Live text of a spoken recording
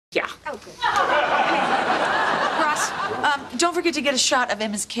Yeah. Oh, good. Ross, don't forget to get a shot of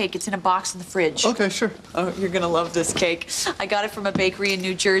Emma's cake. It's in a box in the fridge. Okay, sure. Oh, you're gonna love this cake. I got it from a bakery in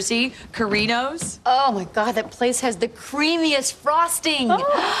New Jersey, Carino's. Oh, my God, that place has the creamiest frosting.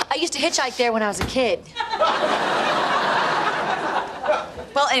 Oh. I used to hitchhike there when I was a kid.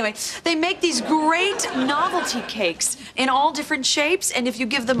 Well, anyway, they make these great novelty cakes in all different shapes, and if you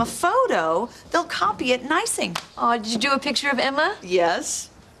give them a photo, they'll copy it in icing. Oh, did you do a picture of Emma? Yes,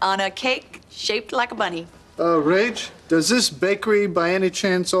 on a cake shaped like a bunny. Rage, does this bakery by any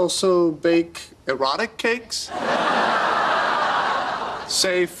chance also bake erotic cakes?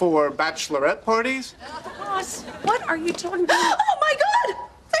 Say for bachelorette parties? Ross, what are you talking about? Oh, my God!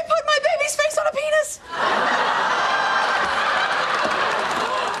 They put my baby's face on a penis!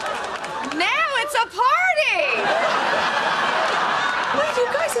 Now it's a party! Wait, you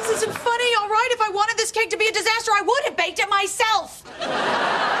guys, this isn't funny, all right? If I wanted this cake to be a disaster, I would have baked it myself.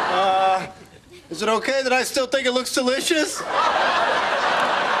 Is it okay that I still think it looks delicious?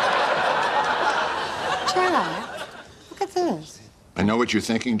 Jack, look at this. I know what you're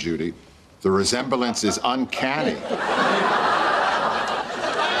thinking, Judy. The resemblance is uncanny.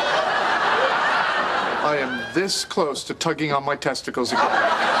 I am this close to tugging on my testicles again.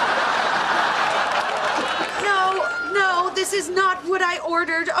 No, this is not what I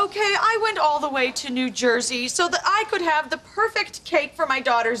ordered. Okay, I went all the way to New Jersey so that I could have the perfect cake for my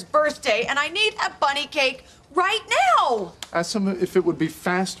daughter's birthday, and I need a bunny cake right now. Ask him if it would be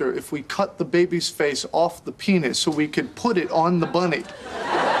faster if we cut the baby's face off the penis so we could put it on the bunny.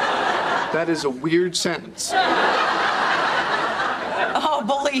 That is a weird sentence. Oh,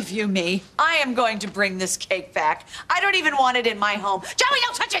 believe you me, I am going to bring this cake back. I don't even want it in my home. Joey,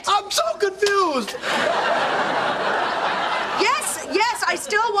 don't touch it! I'm so confused! Yes, I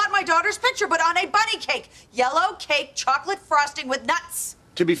still want my daughter's picture, but on a bunny cake. Yellow cake, chocolate frosting with nuts.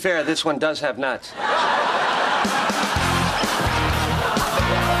 To be fair, this one does have nuts.